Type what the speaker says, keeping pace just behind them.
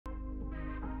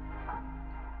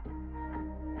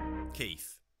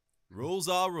Keith, rules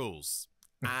are rules.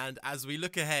 And as we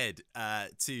look ahead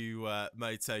to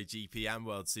MotoGP and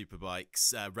World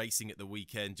Superbikes, racing at the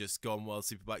weekend just gone, World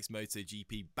Superbikes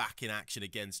MotoGP back in action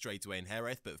again straight away in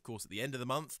Jerez. But of course, at the end of the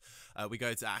month, we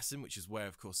go to Assen, which is where,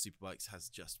 of course, Superbikes has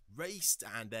just raced.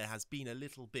 And there has been a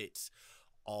little bit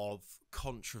of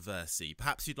controversy.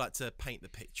 Perhaps you'd like to paint the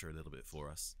picture a little bit for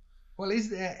us. Well, is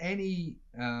there any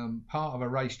part of a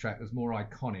racetrack that's more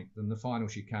iconic than the final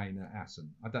chicane at Assen?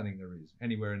 I don't think there is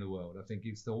anywhere in the world. I think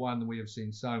it's the one that we have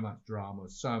seen so much drama,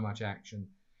 so much action.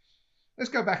 Let's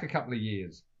go back a couple of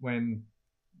years when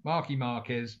Marky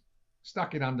Marquez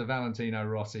stuck it under Valentino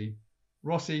Rossi.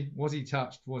 Rossi, was he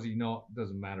touched? Was he not?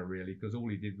 Doesn't matter really, because all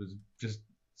he did was just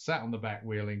sat on the back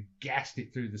wheel and gassed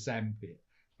it through the sandpit.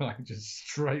 Like just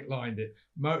straight lined it,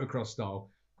 motocross style.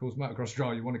 Of course, motocross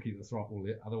style, you want to keep the throttle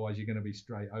lit, otherwise you're going to be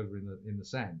straight over in the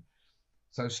sand.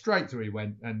 So straight through he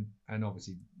went and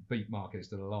obviously beat Marquez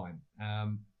to the line.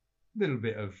 Little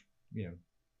bit of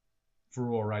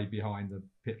furore behind the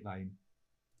pit lane.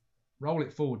 Roll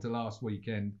it forward to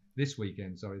this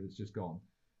weekend, that's just gone.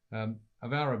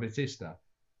 Álvaro Bautista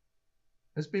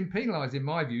has been penalised in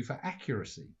my view for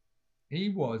accuracy. He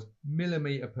was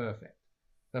millimetre perfect.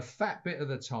 The fat bit of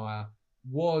the tyre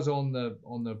was on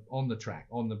the track,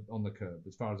 on the curb,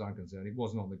 as far as I'm concerned. It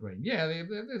wasn't on the green. Yeah,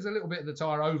 there's a little bit of the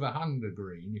tyre overhung the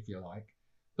green, if you like.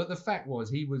 But the fact was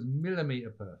he was millimetre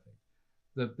perfect.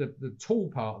 The tall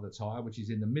part of the tyre, which is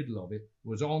in the middle of it,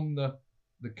 was on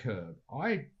the curb.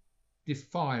 I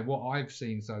defy what I've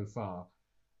seen so far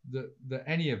that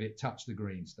any of it touched the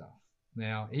green stuff.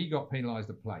 Now, he got penalised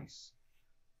a place.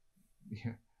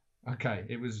 Yeah. Okay,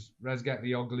 it was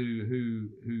Razgatlioglu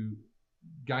who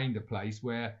gained a place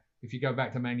where, if you go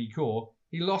back to Magny-Cours,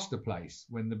 he lost a place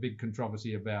when the big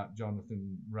controversy about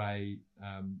Jonathan Rea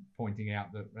pointing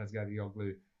out that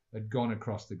Razgatlioglu had gone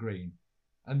across the green.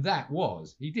 And that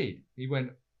was, he did.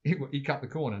 He cut the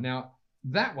corner. Now,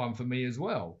 that one for me as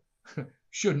well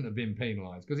shouldn't have been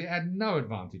penalised because it had no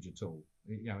advantage at all.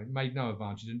 It made no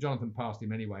advantage. And Jonathan passed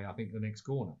him anyway, I think, the next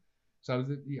corner. So,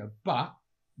 but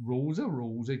rules are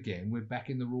rules again. We're back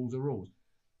in the rules are rules.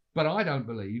 But I don't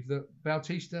believe that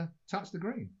Bautista touched the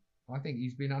green. I think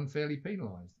he's been unfairly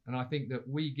penalised. And I think that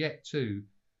we get to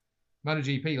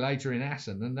MotoGP later in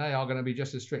Assen and they are going to be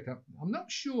just as strict. I'm not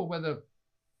sure whether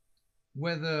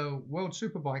World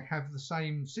Superbike have the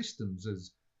same systems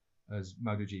as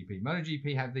MotoGP.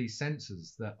 MotoGP have these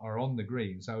sensors that are on the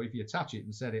green. So if you touch it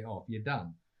and set it off, you're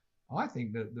done. I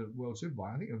think that the World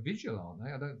Superbike, I think are visual, aren't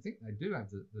they? I don't think they do have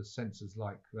the sensors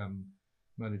like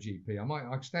MotoGP.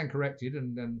 I stand corrected,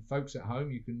 and then folks at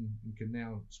home, you can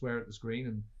now swear at the screen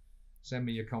and send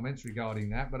me your comments regarding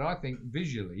that. But I think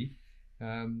visually,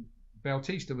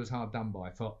 Bautista was hard done by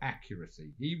for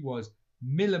accuracy. He was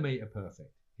millimetre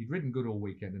perfect. He'd ridden good all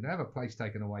weekend, and to have a place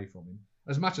taken away from him.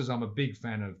 As much as I'm a big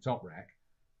fan of Toprak,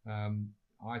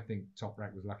 I think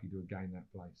Toprak was lucky to have gained that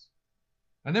place.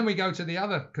 And then we go to the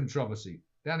other controversy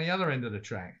down the other end of the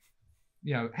track.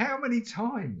 How many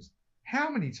times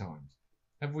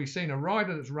have we seen a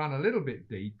rider that's run a little bit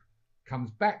deep,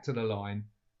 comes back to the line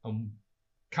and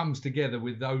comes together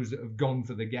with those that have gone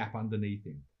for the gap underneath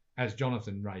him, as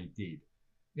Jonathan Rea did?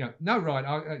 No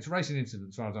rider, it's a racing incident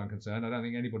as far as I'm concerned. I don't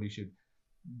think anybody should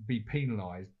be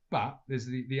penalised. But there's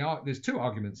two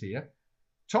arguments here.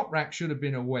 Toprak should have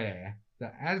been aware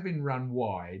that has been run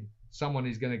wide, someone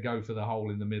is going to go for the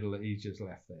hole in the middle that he's just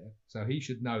left there. So he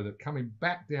should know that coming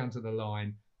back down to the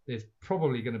line, there's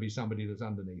probably going to be somebody that's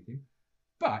underneath him.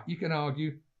 But you can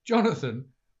argue Jonathan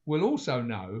will also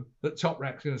know that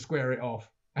Toprak's going to square it off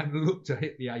and look to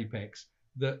hit the apex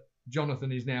that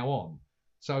Jonathan is now on.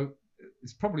 So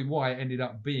it's probably why it ended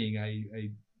up being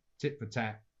a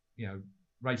tit-for-tat,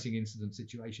 racing incident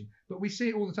situation. But we see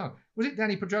it all the time. Was it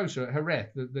Danny Pedrosa at Jerez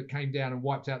that came down and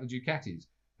wiped out the Ducatis?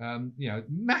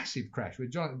 Massive crash where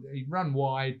he'd run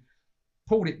wide,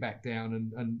 pulled it back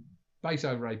down, and base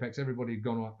over apex, everybody had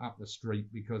gone up the street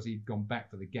because he'd gone back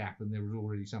for the gap and there was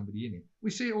already somebody in it. We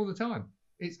see it all the time.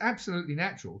 It's absolutely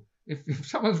natural. If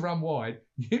someone's run wide,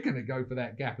 you're going to go for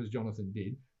that gap as Jonathan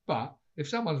did. But if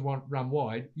someone's run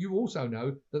wide, you also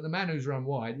know that the man who's run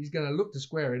wide is going to look to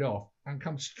square it off and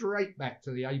come straight back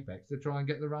to the apex to try and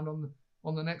get the run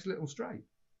on the next little straight.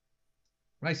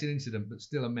 Racing incident, but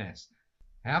still a mess.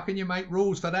 How can you make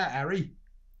rules for that, Harry?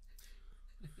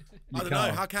 I don't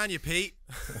know. How can you, Pete?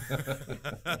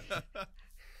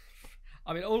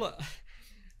 I mean,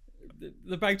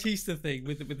 the Bautista thing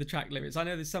with the track limits. I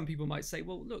know that some people might say,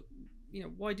 well, look,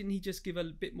 why didn't he just give a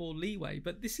bit more leeway?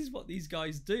 But this is what these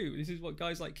guys do. This is what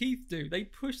guys like Keith do. They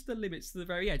push the limits to the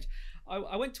very edge.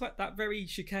 I went to that very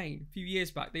chicane a few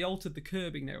years back. They altered the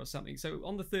curbing there or something. So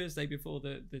on the Thursday before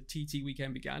the TT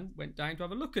weekend began, went down to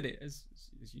have a look at it, as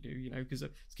you do, because as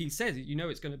Keith says,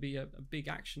 it's going to be a big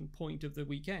action point of the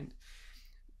weekend.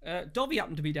 Dovi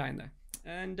happened to be down there.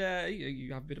 And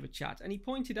you have a bit of a chat. And he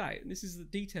pointed out, and this is the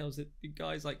details that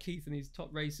guys like Keith and his top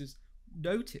racers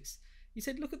notice. He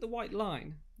said, look at the white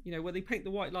line, where they paint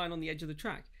the white line on the edge of the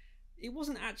track. It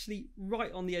wasn't actually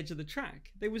right on the edge of the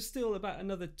track. There was still about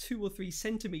another 2 or 3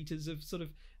 centimeters of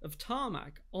of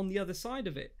tarmac on the other side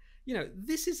of it.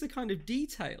 This is the kind of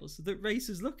details that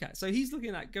racers look at. So he's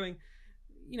looking at going,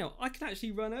 I can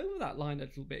actually run over that line a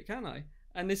little bit, can I?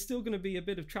 And there's still going to be a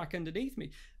bit of track underneath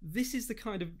me. This is the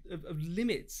kind of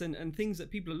limits and things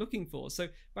that people are looking for. So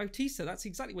Bautista, that's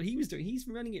exactly what he was doing. He's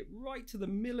running it right to the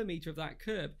millimeter of that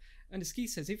curb. And as Keith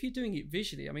says, if you're doing it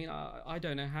visually, I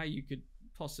don't know how you could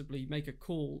possibly make a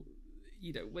call,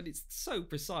 when it's so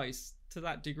precise to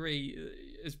that degree.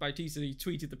 As Bautista, he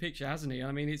tweeted the picture, hasn't he?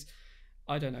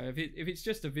 I don't know, if it's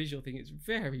just a visual thing, it's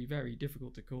very, very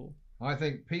difficult to call. I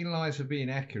think penalised for being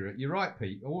accurate. You're right,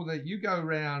 Pete. You go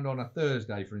around on a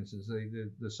Thursday, for instance,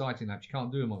 the sighting laps, you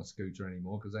can't do them on a scooter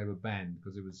anymore because they were banned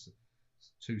because it was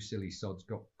 2 silly sods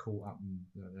got caught up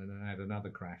and had another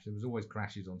crash. There was always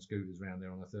crashes on scooters around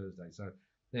there on a Thursday, so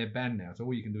they're banned now. So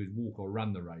all you can do is walk or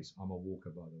run the race. I'm a walker,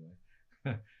 by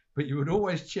the way. But you would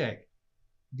always check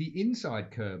the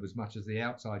inside curb as much as the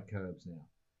outside curbs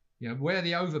now. Where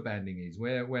the overbanding is.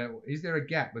 Where is there a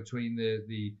gap between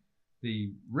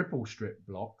the ripple strip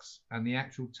blocks and the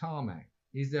actual tarmac?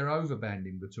 Is there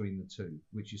overbanding between the two,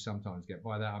 which you sometimes get?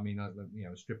 By that I mean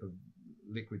a strip of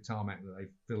liquid tarmac that they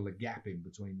fill the gap in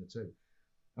between the two.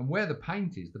 And where the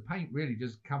paint is, the paint really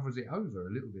just covers it over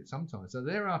a little bit sometimes. So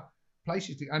there are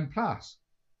places to, and plus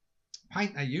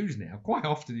paint they use now quite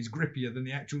often is grippier than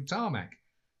the actual tarmac.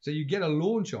 So you get a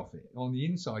launch off it on the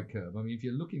inside curb. If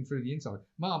you're looking through the inside,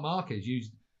 Marc Marquez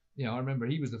used, I remember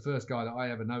he was the first guy that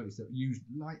I ever noticed that used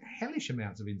like hellish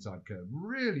amounts of inside curb.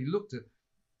 Really looked at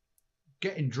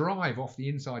getting drive off the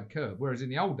inside curb. Whereas in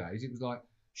the old days, it was like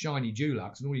shiny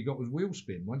Dulux and all you got was wheel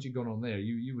spin. Once you got on there,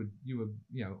 you were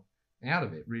out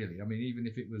of it really. Even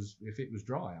if it was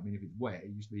dry. If it's wet,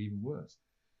 it used to be even worse.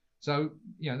 So,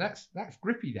 that's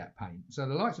grippy, that paint. So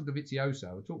the likes of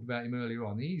Dovizioso, I talked about him earlier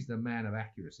on, he's the man of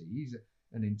accuracy. He's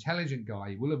an intelligent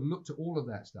guy. He will have looked at all of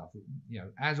that stuff,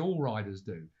 as all riders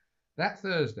do. That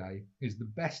Thursday is the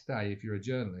best day if you're a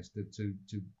journalist to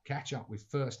catch up with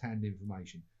first-hand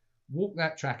information. Walk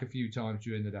that track a few times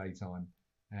during the daytime,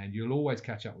 and you'll always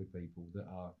catch up with people that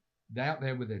are out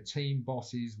there with their team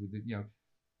bosses, with the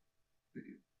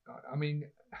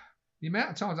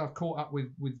amount of times I've caught up with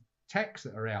techs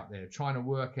that are out there trying to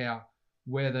work out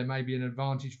where there may be an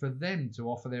advantage for them to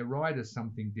offer their riders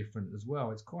something different as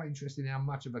well. It's quite interesting how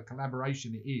much of a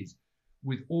collaboration it is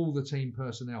with all the team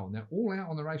personnel. And they're all out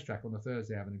on the racetrack on a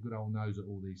Thursday having a good old nose at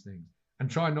all these things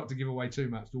and trying not to give away too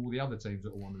much to all the other teams that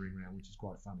are wandering around, which is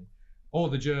quite funny. Or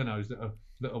the journos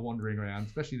that are wandering around,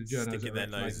 especially the journos that are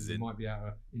places that might be able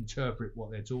to interpret what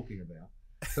they're talking about.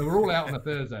 So we're all out on a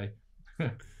Thursday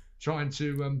trying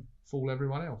to fool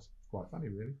everyone else. It's quite funny,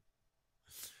 really.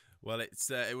 Well,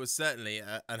 it was certainly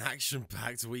an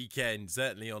action-packed weekend,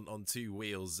 certainly on 2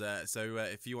 wheels. So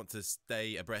if you want to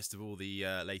stay abreast of all the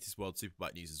latest World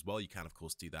Superbike news as well, you can, of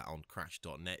course, do that on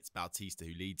crash.net. It's Bautista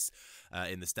who leads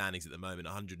in the standings at the moment,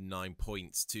 109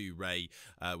 points to Ray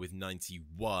with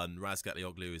 91.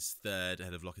 Razgatlioglu is 3rd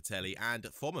ahead of Locatelli, and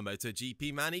former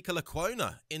MotoGP man Iker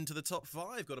Lecuona into the top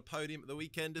 5. Got a podium at the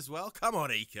weekend as well. Come on,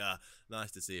 Iker.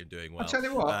 Nice to see him doing well. I'll tell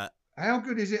you what. How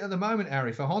good is it at the moment,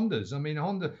 Harry, for Hondas?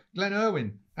 Honda, Glenn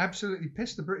Irwin absolutely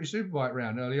pissed the British Superbike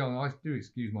round early on. I do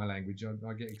excuse my language.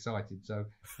 I get excited. So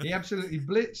he absolutely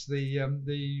blitzed the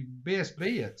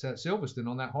BSB at Silverstone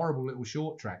on that horrible little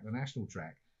short track, the national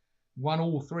track. Won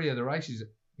all 3 of the races.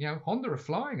 Honda are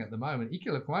flying at the moment.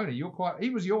 Iker Lecuona, he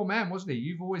was your man, wasn't he?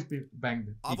 You've always been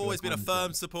banged. I've always been a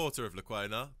firm supporter of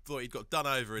Lecuona. Thought he'd got done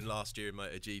over in last year in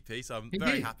MotoGP, so I'm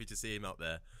very happy to see him up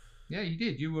there. Yeah, you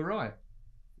did. You were right.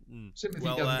 Sympathy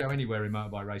doesn't go anywhere in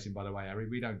motorbike racing, by the way, Harry.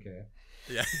 We don't care.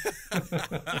 Yeah.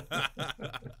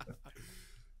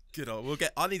 Good on.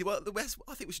 I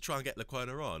think we should try and get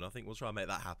Lecuona on. I think we'll try and make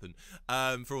that happen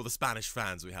for all the Spanish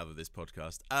fans we have of this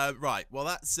podcast. Right. Well,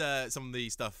 that's some of the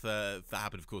stuff that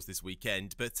happened, of course, this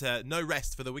weekend. But no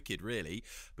rest for the wicked, really,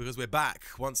 because we're back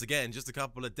once again, just a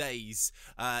couple of days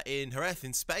in Jerez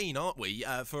in Spain, aren't we,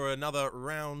 for another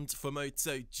round for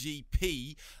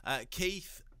MotoGP.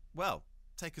 Keith, well,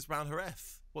 take us round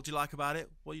Jerez. What do you like about it?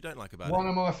 What you don't like about One it?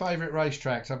 of my favourite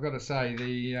racetracks, I've got to say.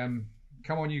 The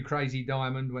Come On You Crazy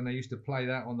Diamond, when they used to play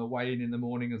that on the way in the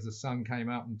morning as the sun came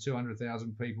up and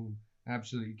 200,000 people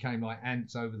absolutely came like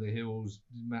ants over the hills,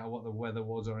 didn't matter what the weather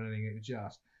was or anything. It was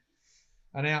just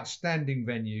an outstanding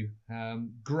venue,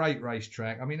 great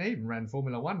racetrack. I mean, they even ran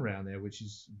Formula One round there, which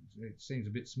it seems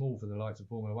a bit small for the likes of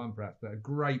Formula One perhaps, but a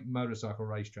great motorcycle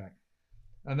racetrack.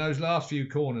 And those last few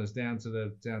corners down to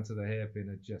the hairpin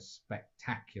are just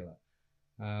spectacular.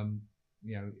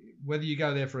 You know, whether you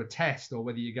go there for a test or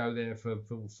whether you go there for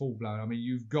full blown, I mean,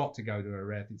 you've got to go to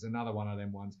Jerez. It's another one of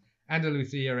them ones.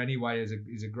 Andalusia anyway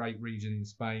is a great region in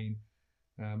Spain.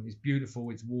 It's beautiful.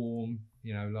 It's warm.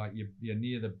 You know, like you're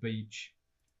near the beach.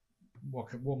 What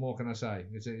more can I say?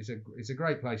 It's a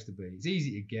great place to be. It's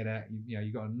easy to get at. You know,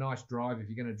 you've got a nice drive. If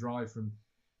you're going to drive from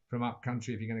up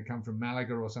country, if you're going to come from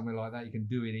Malaga or somewhere like that, you can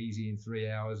do it easy in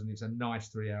 3 hours, and it's a nice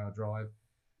 3-hour drive.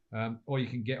 Or you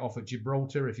can get off at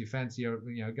Gibraltar if you fancy,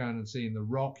 going and seeing the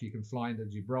Rock. You can fly into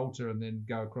Gibraltar and then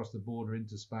go across the border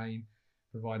into Spain,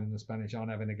 providing the Spanish aren't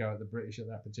having a go at the British at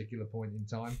that particular point in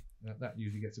time. That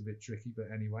usually gets a bit tricky, but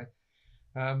anyway.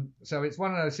 So it's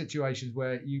one of those situations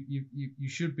where you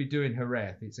should be doing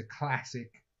Jerez. It's a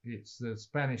classic. It's the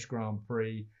Spanish Grand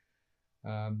Prix.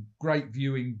 Great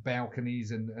viewing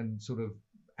balconies and sort of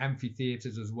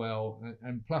amphitheatres as well,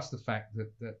 and plus the fact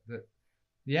that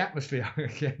the atmosphere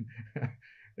again.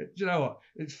 Do you know what?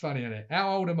 It's funny, isn't it?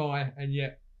 How old am I? And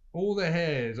yet all the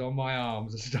hairs on my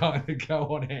arms are starting to go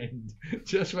on end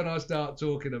just when I start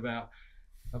talking about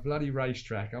a bloody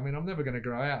racetrack. I mean, I'm never going to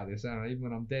grow out of this, am I? Even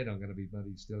when I'm dead, I'm going to be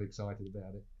bloody still excited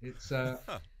about it.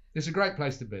 It's a great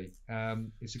place to be.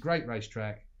 It's a great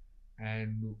racetrack,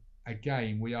 and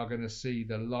again, we are going to see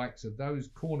the likes of those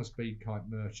corner speed type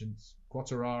merchants.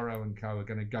 Quartararo and co are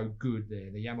going to go good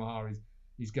there. The Yamaha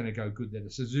is going to go good there. The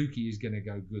Suzuki is going to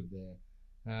go good there.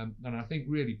 And I think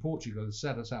really Portugal has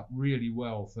set us up really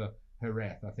well for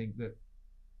Jerez. I think that,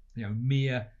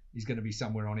 Mir is going to be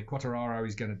somewhere on it. Quartararo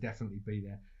is going to definitely be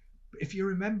there. But if you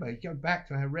remember, you go back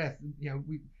to Jerez,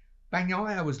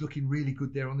 Bagnaia was looking really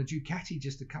good there on the Ducati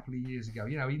just a couple of years ago.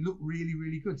 He looked really,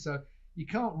 really good. So you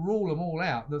can't rule them all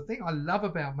out. The thing I love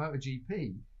about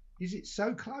MotoGP is it's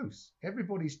so close.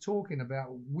 Everybody's talking about,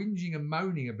 whinging and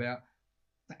moaning about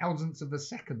thousandths of a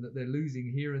second that they're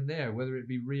losing here and there, whether it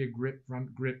be rear grip,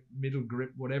 front grip, middle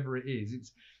grip, whatever it is.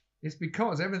 It's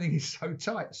because everything is so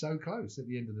tight, so close at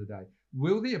the end of the day.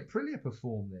 Will the Aprilia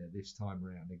perform there this time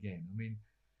around again? I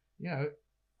mean,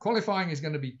 qualifying is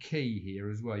going to be key here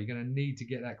as well. You're going to need to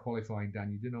get that qualifying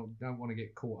done. You don't want to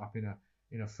get caught up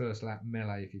in a first lap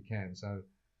melee if you can. So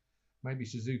maybe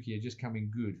Suzuki are just coming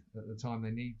good at the time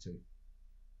they need to.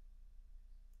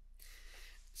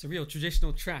 It's a real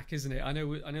traditional track, isn't it? I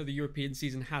know the European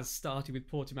season has started with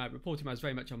Portimao, but Portimao is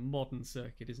very much a modern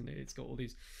circuit, isn't it? It's got all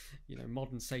these,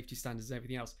 modern safety standards and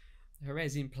everything else.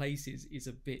 Jerez in places is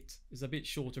a bit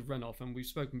short of runoff, and we've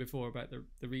spoken before about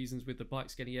the reasons with the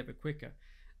bikes getting ever quicker.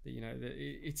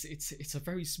 It's a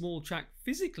very small track.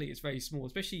 Physically, it's very small,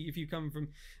 especially if you come from,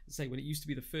 say, when it used to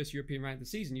be the first European round of the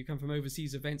season. You come from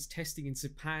overseas events, testing in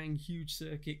Sepang, huge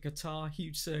circuit, Qatar,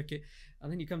 huge circuit,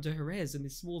 and then you come to Jerez and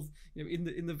this small,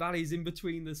 in the valleys in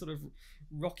between the sort of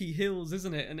rocky hills,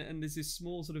 isn't it? And there's this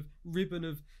small sort of ribbon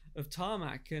of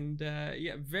tarmac, and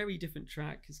very different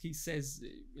track. As Keith says,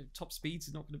 top speeds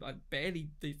are not going to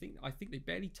I think they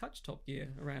barely touch top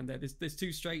gear around there. There's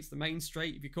two straights, the main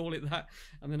straight, if you call it that,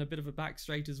 and then a bit of a back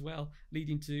straight as well,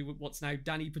 leading to what's now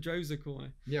Danny Pedrosa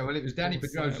corner. Yeah, well, it was Danny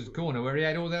Pedrosa's corner where he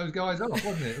had all those guys off,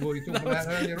 wasn't it? What you talked about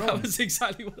earlier on. That was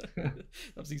exactly what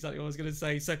I was going to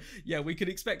say. So yeah, we could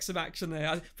expect some action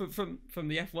there. From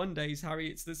the F1 days, Harry,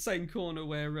 it's the same corner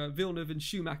where Villeneuve and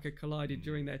Schumacher collided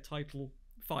during their title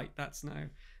fight. That's now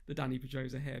the Danny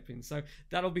Pedrosa hairpin. So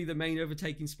that'll be the main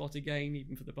overtaking spot again,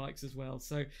 even for the bikes as well.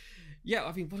 So yeah,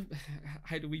 I mean,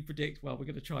 how do we predict? Well, we're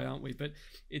going to try, aren't we? But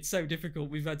it's so difficult.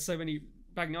 We've had so many.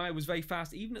 Bagnaia was very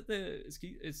fast, even at as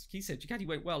Keith said, Ducati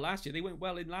went well last year. They went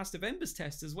well in last November's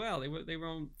test as well. They were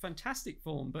on fantastic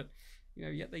form, but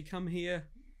yet they come here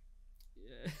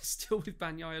still with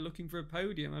Bagnaia looking for a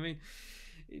podium. I mean,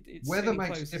 it's weather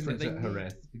makes a difference at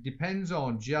Jerez. It depends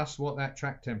on just what that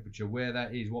track temperature, where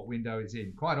that is, what window it's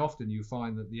in. Quite often you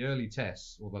find that the early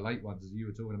tests, or the late ones as you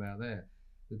were talking about there,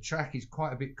 the track is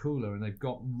quite a bit cooler and they've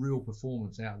got real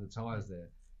performance out of the tyres there.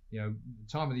 The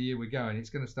time of the year we're going, it's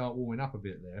going to start warming up a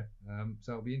bit there.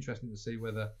 So it'll be interesting to see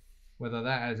whether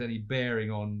that has any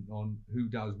bearing on who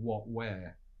does what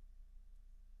where.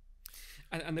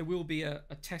 And there will be a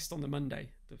test on the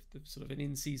Monday, the sort of an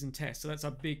in-season test. So that's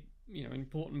a big,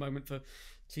 important moment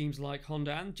teams like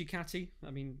Honda and Ducati.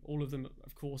 I mean, all of them,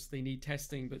 of course, they need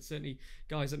testing, but certainly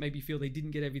guys that maybe feel they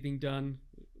didn't get everything done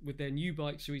with their new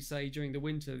bikes, shall we say, during the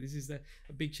winter. This is a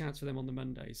big chance for them on the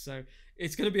Monday. So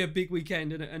it's going to be a big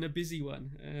weekend and a busy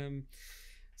one.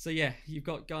 So yeah, you've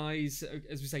got guys,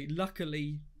 as we say,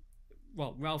 luckily,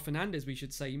 well, Raul Fernandez, we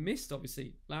should say, missed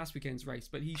obviously last weekend's race,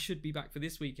 but he should be back for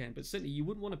this weekend. But certainly you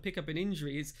wouldn't want to pick up an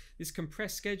injury. It's this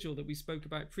compressed schedule that we spoke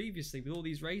about previously with all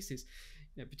these races.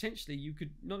 You know, potentially you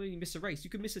could not only miss a race, you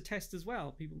could miss a test as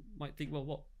well. People might think, well,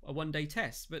 what, a one-day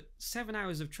test? But 7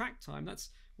 hours of track time, that's,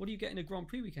 what do you get in a Grand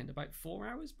Prix weekend? About 4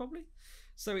 hours probably?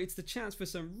 So it's the chance for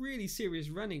some really serious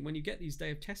running when you get these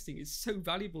day of testing. It's so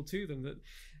valuable to them that,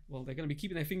 well, they're going to be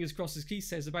keeping their fingers crossed, as Keith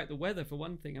says, about the weather for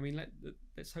one thing. I mean,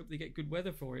 let's hope they get good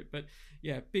weather for it. But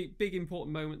yeah, big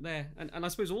important moment there. And I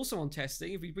suppose also on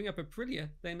testing, if we bring up Aprilia,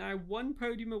 they're now one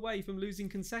podium away from losing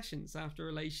concessions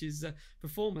after Alaish's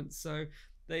performance. So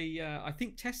they, I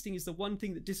think testing is the one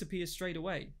thing that disappears straight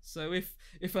away. So if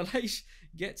Aleix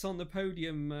gets on the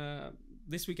podium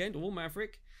this weekend, or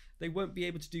Maverick, they won't be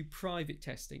able to do private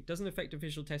testing. Doesn't affect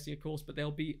official testing, of course, but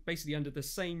they'll be basically under the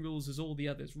same rules as all the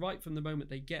others, right from the moment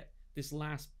they get this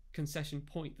last concession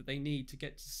point that they need to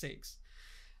get to 6.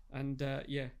 And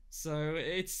yeah, so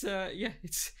it's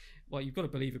well, you've got to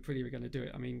believe Aprilia are going to do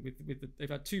it. I mean, they've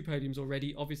had 2 podiums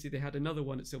already. Obviously, they had another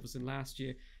one at Silverstone last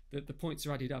year. The points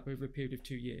are added up over a period of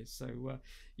 2 years. So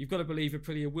you've got to believe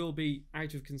Aprilia will be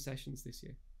out of concessions this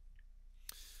year.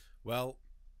 Well,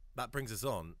 that brings us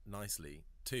on nicely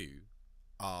to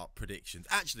our predictions.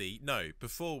 Actually, no,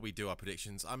 before we do our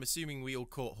predictions, I'm assuming we all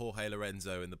caught Jorge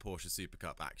Lorenzo in the Porsche Super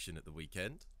Cup action at the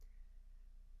weekend.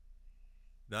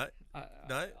 No?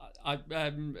 No?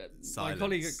 My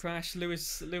colleague at Crash,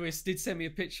 Lewis, did send me a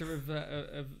picture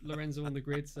of Lorenzo on the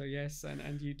grid. So yes,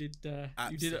 and you did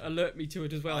alert me to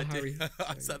it as well, Harry.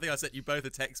 I think I sent you both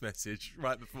a text message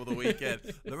right before the weekend.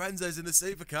 Lorenzo's in the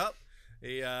Super Cup.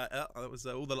 That was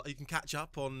all the. You can catch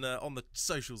up on the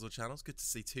socials or channels. Good to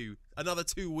see another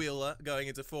 2-wheeler going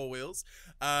into 4 wheels.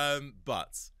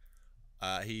 But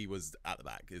he was at the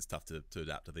back. It's tough to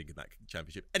adapt, I think, in that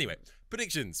championship. Anyway,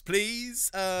 predictions, please.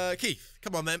 Keith,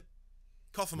 come on then.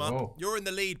 Cough them up. Whoa. You're in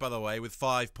the lead, by the way, with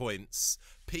 5 points.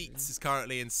 Pete is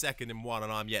currently in second in 1,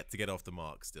 and I'm yet to get off the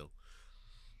mark still.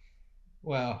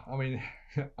 Well, I mean,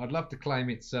 I'd love to claim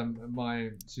it's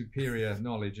my superior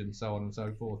knowledge and so on and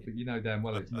so forth, but you know damn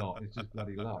well it's not. It's just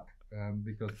bloody luck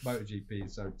because MotoGP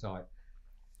is so tight.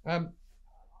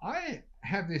 I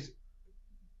have this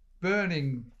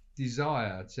burning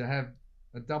desire to have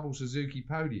a double Suzuki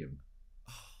podium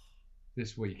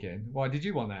this weekend. Why did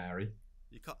you want that, Harry?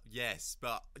 You can't. Yes,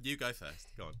 but you go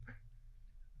first. Go on.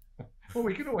 Well,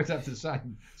 we can always have the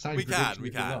same. We can. No,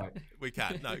 we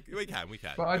can.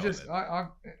 But I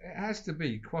it has to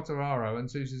be Quartararo and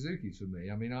 2 Suzukis for me.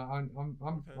 I mean, I'm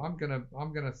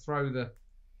gonna throw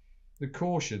the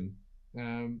caution.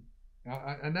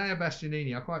 Anea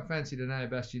Bastianini. I quite fancied Anea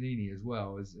Bastianini as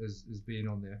well as being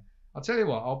on there. I'll tell you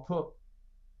what.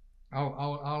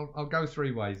 I'll go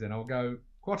 3 ways then. I'll go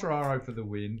Quartararo for the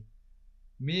win,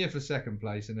 Mir for second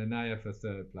place, and Anea for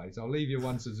third place. I'll leave you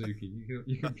 1 Suzuki.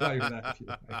 You can play with that if you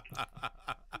like.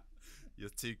 You're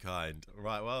too kind.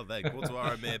 Right, well then,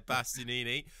 Quartararo, Mir,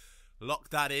 Bastianini. Lock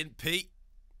that in. Pete,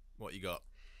 what you got?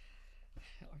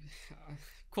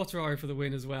 Quartararo for the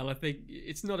win as well. I think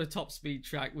it's not a top speed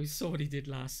track. We saw what he did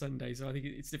last Sunday, so I think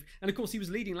it's different. And of course, he was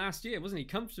leading last year, wasn't he,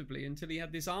 comfortably until he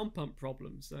had this arm pump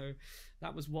problem. So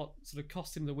that was what sort of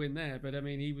cost him the win there. But I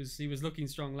mean, he was looking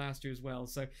strong last year as well.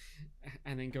 So,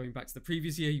 and then going back to the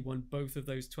previous year, he won both of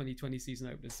those 2020 season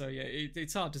openers. So yeah,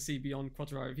 it's hard to see beyond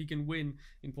Quartararo. If he can win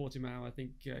in Portimao, I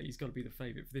think he's got to be the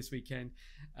favourite for this weekend.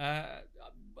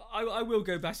 I will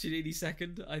go Bastianini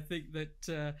second. I think that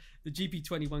the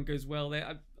GP21 goes well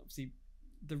there. Obviously,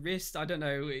 the wrist, I don't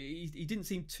know. He didn't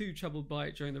seem too troubled by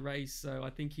it during the race. So I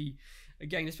think he,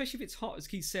 again, especially if it's hot, as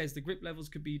Keith says, the grip levels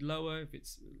could be lower if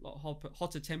it's a lot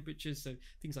hotter temperatures. So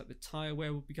things like the tyre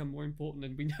wear will become more important.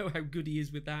 And we know how good he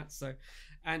is with that. So,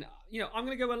 and, I'm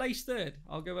going to go Aleix third.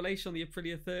 I'll go Aleix on the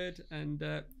Aprilia third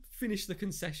and finish the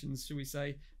concessions, shall we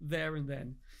say, there and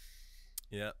then.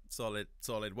 Yeah, solid.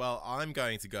 Well, I'm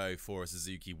going to go for a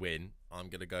Suzuki win. I'm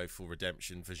going to go for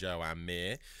redemption for Joan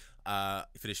Mir.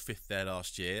 He finished 5th there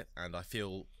last year, and I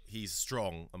feel he's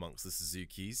strong amongst the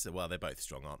Suzukis. Well, they're both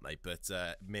strong, aren't they? But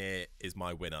Mir is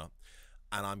my winner,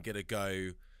 and I'm going to go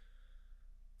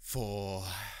for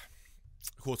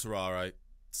Quartararo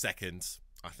second,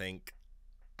 I think.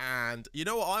 And you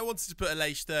know what? I wanted to put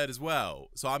Aleix third as well.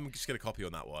 So I'm just going to copy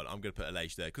on that one. I'm going to put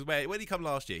Aleix there. Because where did he come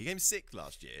last year? He came 6th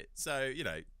last year. So,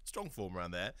 strong form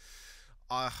around there.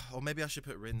 Or maybe I should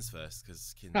put Rins first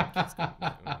because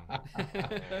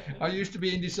I used to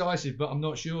be indecisive, but I'm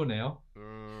not sure now.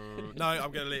 No,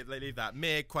 I'm going to leave that.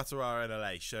 Mir, Quartararo, and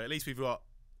Aleix. So at least we've got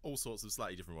all sorts of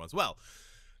slightly different ones. Well,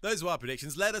 those are our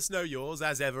predictions. Let us know yours,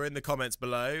 as ever, in the comments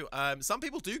below. Some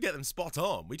people do get them spot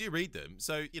on. We do read them.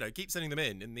 So, keep sending them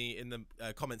in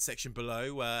the comments section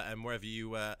below and wherever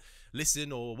you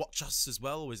listen or watch us as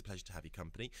well. Always a pleasure to have your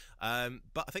company.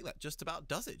 But I think that just about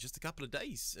does it. Just a couple of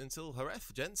days until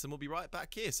Jerez, gents, and we'll be right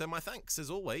back here. So my thanks,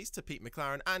 as always, to Pete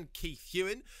McLaren and Keith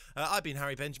Huewen. I've been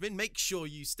Harry Benjamin. Make sure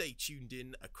you stay tuned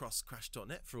in across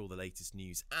Crash.net for all the latest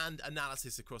news and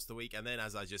analysis across the week. And then,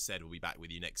 as I just said, we'll be back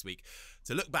with you next week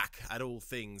to look back at all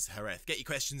things Jerez. Get your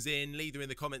questions in, leave them in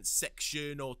the comments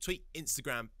section or tweet,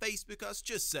 Instagram, Facebook us.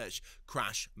 Just search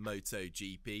Crash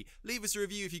MotoGP. Leave us a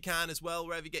review if you can as well,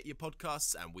 wherever you get your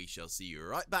podcasts, and we shall see you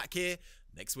right back here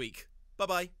next week.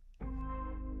 Bye-bye.